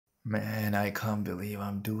Man, I can't believe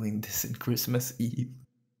I'm doing this in Christmas Eve.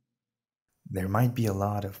 There might be a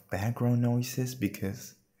lot of background noises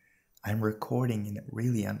because I'm recording in a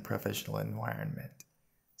really unprofessional environment.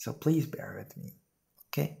 So please bear with me,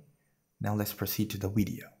 okay? Now let's proceed to the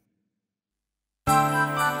video.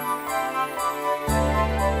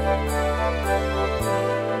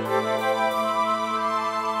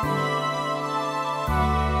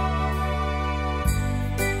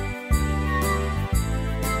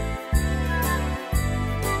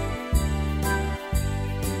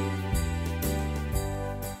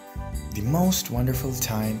 The most wonderful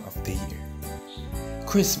time of the year.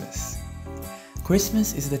 Christmas.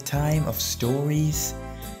 Christmas is the time of stories,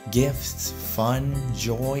 gifts, fun,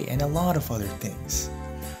 joy, and a lot of other things.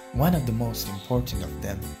 One of the most important of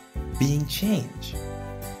them being change.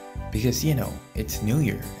 Because it's New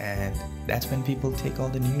Year and that's when people take all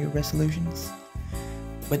the New Year resolutions.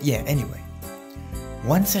 But yeah, anyway.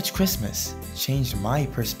 One such Christmas changed my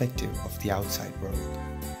perspective of the outside world.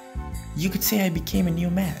 You could say I became a new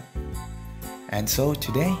man. And so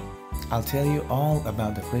today, I'll tell you all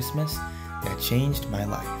about the Christmas that changed my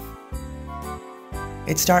life.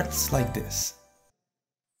 It starts like this.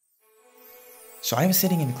 So I was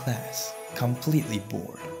sitting in class, completely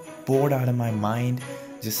bored out of my mind,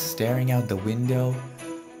 just staring out the window,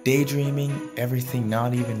 daydreaming, everything,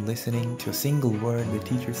 not even listening to a single word the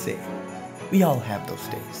teacher said. We all have those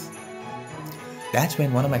days. That's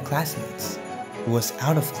when one of my classmates, who was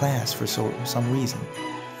out of class for some reason,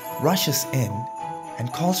 rushes in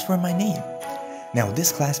and calls for my name. Now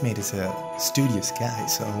this classmate is a studious guy,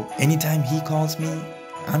 so anytime he calls me,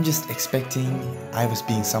 I'm just expecting I was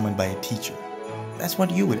being summoned by a teacher. That's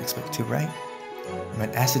what you would expect too, right?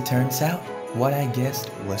 But as it turns out, what I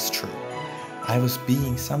guessed was true. I was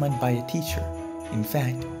being summoned by a teacher. In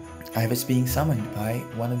fact, I was being summoned by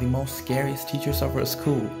one of the most scariest teachers of our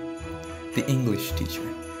school, the English teacher.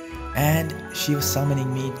 And she was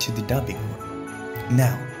summoning me to the dubbing room.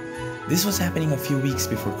 Now, this was happening a few weeks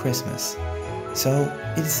before Christmas, so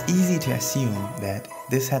it is easy to assume that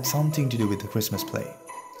this had something to do with the Christmas play.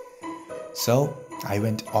 So I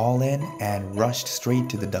went all in and rushed straight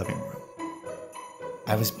to the dubbing room.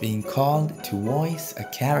 I was being called to voice a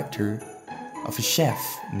character of a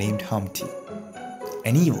chef named Humpty,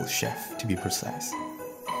 an evil chef to be precise.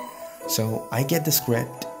 So I get the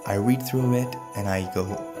script, I read through it, and I go,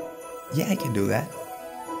 yeah, I can do that.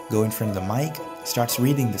 Go in front of the mic, starts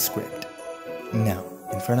reading the script. Now,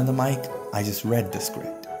 in front of the mic, I just read the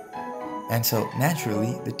script. And so,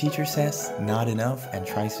 naturally, the teacher says, not enough, and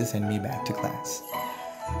tries to send me back to class.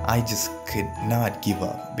 I just could not give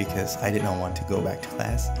up because I did not want to go back to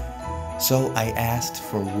class. So I asked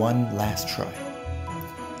for one last try.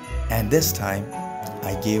 And this time,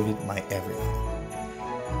 I gave it my everything.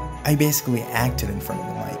 I basically acted in front of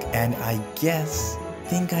the mic, and I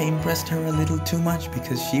think I impressed her a little too much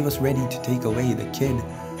because she was ready to take away the kid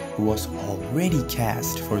who was already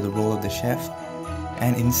cast for the role of the chef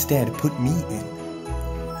and instead put me in.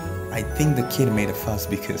 I think the kid made a fuss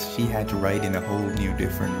because she had to write in a whole new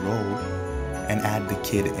different role and add the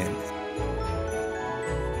kid in.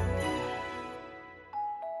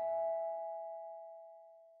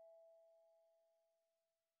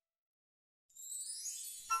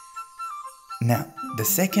 Now, the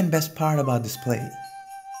second best part about this play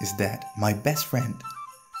is that my best friend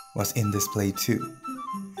was in this play too.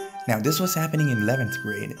 Now this was happening in 11th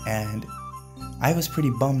grade and I was pretty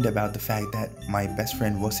bummed about the fact that my best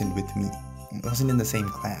friend wasn't with me, wasn't in the same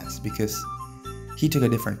class because he took a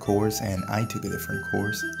different course and I took a different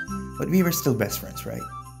course, but we were still best friends, right?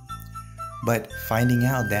 But finding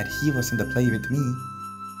out that he was in the play with me,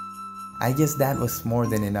 I guess that was more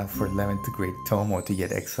than enough for 11th grade Tomo to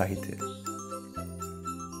get excited.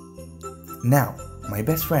 Now, my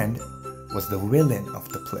best friend was the villain of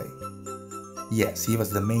the play. Yes, he was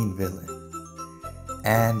the main villain.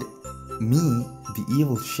 And me, the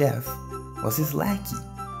evil chef, was his lackey.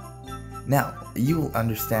 Now, you will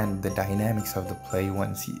understand the dynamics of the play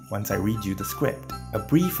once I read you the script, a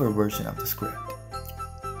briefer version of the script.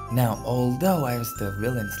 Now, although I was the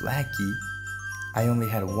villain's lackey, I only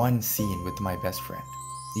had one scene with my best friend.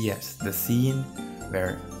 Yes, the scene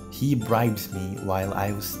where he bribes me while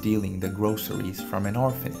I was stealing the groceries from an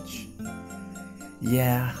orphanage.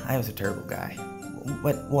 Yeah, I was a terrible guy,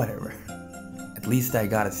 but whatever. At least I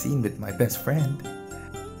got a scene with my best friend.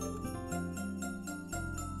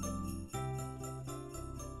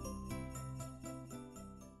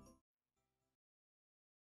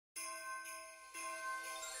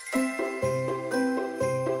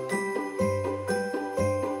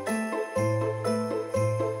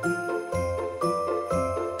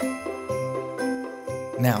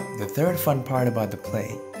 Now, the third fun part about the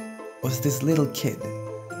play was this little kid.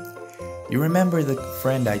 You remember the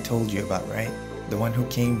friend I told you about, right? The one who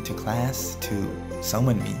came to class to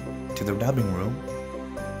summon me to the dubbing room?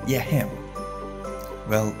 Yeah, him.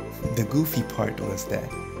 Well, the goofy part was that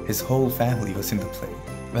his whole family was in the play.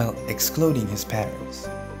 Well, excluding his parents.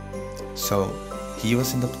 So, he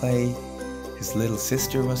was in the play, his little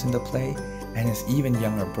sister was in the play, and his even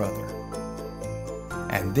younger brother.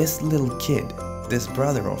 And this little kid, this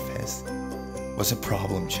brother of his, was a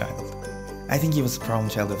problem child. I think he was a problem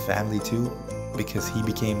child of the family too, because he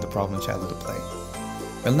became the problem child of the play.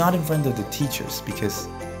 Well, not in front of the teachers, because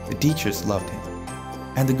the teachers loved him.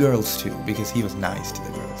 And the girls too, because he was nice to the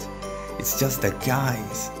girls. It's just the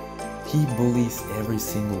guys. He bullies every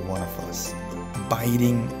single one of us.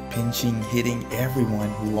 Biting, pinching, hitting everyone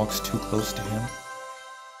who walks too close to him.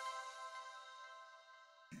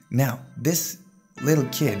 Now, this little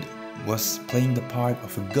kid was playing the part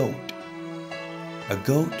of a goat. A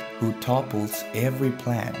goat who topples every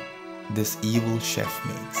plan this evil chef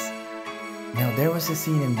makes. Now, there was a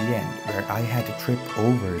scene in the end where I had to trip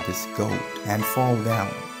over this goat and fall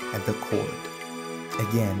down at the court.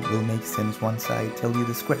 Again, will make sense once I tell you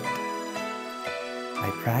the script.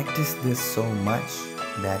 I practiced this so much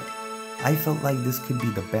that I felt like this could be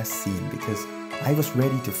the best scene because I was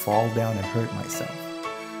ready to fall down and hurt myself.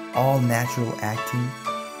 All natural acting,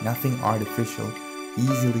 nothing artificial,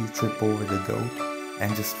 easily trip over the goat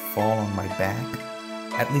and just fall on my back.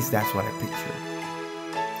 At least that's what I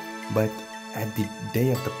pictured. But at the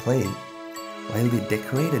day of the play, while they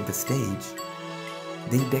decorated the stage,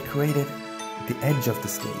 they decorated the edge of the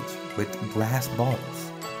stage with glass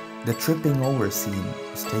bottles. The tripping over scene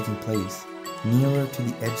was taking place nearer to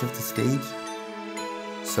the edge of the stage,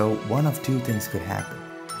 so one of two things could happen.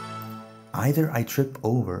 Either I trip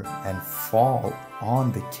over and fall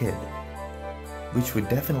on the kid, which would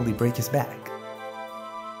definitely break his back,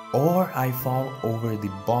 or I fall over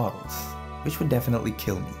the bottles, which would definitely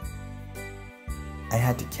kill me. I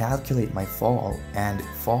had to calculate my fall and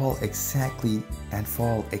fall exactly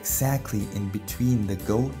in between the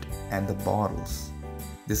goat and the bottles.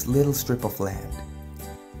 This little strip of land.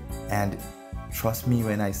 And trust me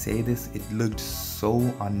when I say this, it looked so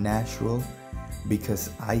unnatural because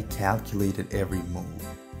I calculated every move.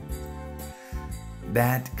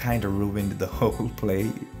 That kind of ruined the whole play,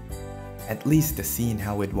 at least the scene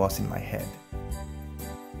how it was in my head.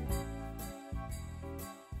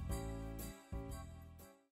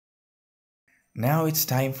 Now it's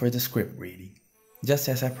time for the script reading, just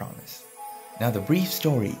as I promised. Now the brief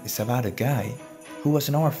story is about a guy who was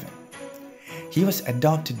an orphan. He was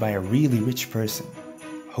adopted by a really rich person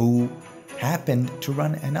who happened to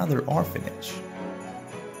run another orphanage.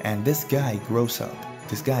 And this guy grows up,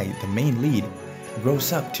 the main lead,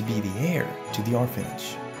 grows up to be the heir to the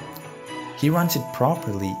orphanage. He runs it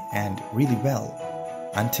properly and really well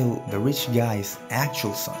until the rich guy's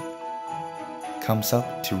actual son comes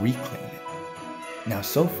up to reclaim it. Now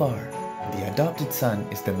so far, the adopted son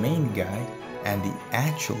is the main guy and the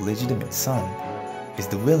actual legitimate son is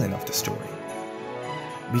the villain of the story.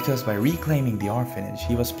 Because by reclaiming the orphanage,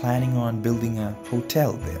 he was planning on building a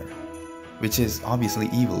hotel there, which is obviously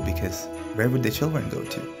evil because where would the children go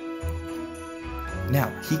to? Now,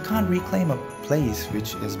 he can't reclaim a place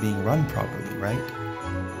which is being run properly, right?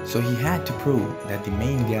 So he had to prove that the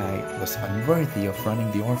main guy was unworthy of running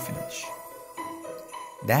the orphanage.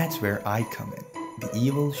 That's where I come in, the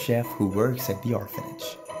evil chef who works at the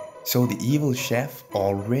orphanage. So the evil chef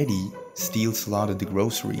already steals a lot of the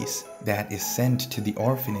groceries that is sent to the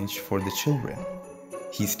orphanage for the children.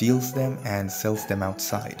 He steals them and sells them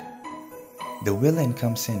outside. The villain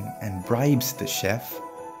comes in and bribes the chef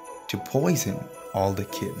to poison all the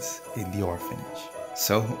kids in the orphanage.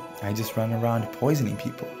 So I just run around poisoning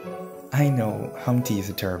people. I know Humpty is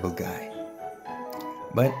a terrible guy.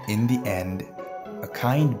 But in the end, a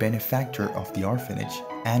kind benefactor of the orphanage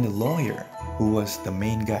and a lawyer who was the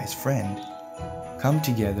main guy's friend come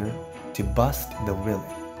together to bust the villain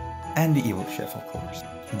and the evil chef, of course.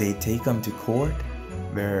 They take him to court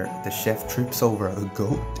where the chef trips over a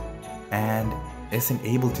goat and isn't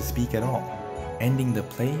able to speak at all, ending the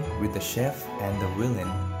play with the chef and the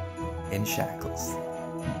villain in shackles.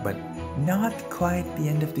 But not quite the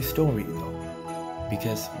end of the story though,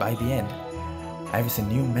 because by the end I was a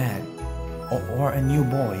new man or a new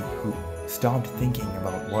boy who stopped thinking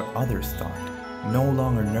about what others thought, no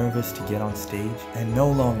longer nervous to get on stage, and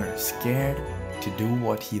no longer scared to do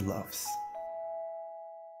what he loves.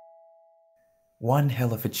 One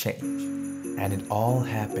hell of a change, and it all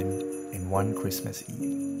happened in one Christmas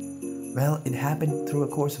Eve. Well, it happened through a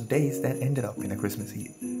course of days that ended up in a Christmas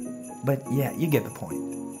Eve. But yeah, you get the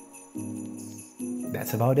point.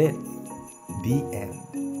 That's about it. The end.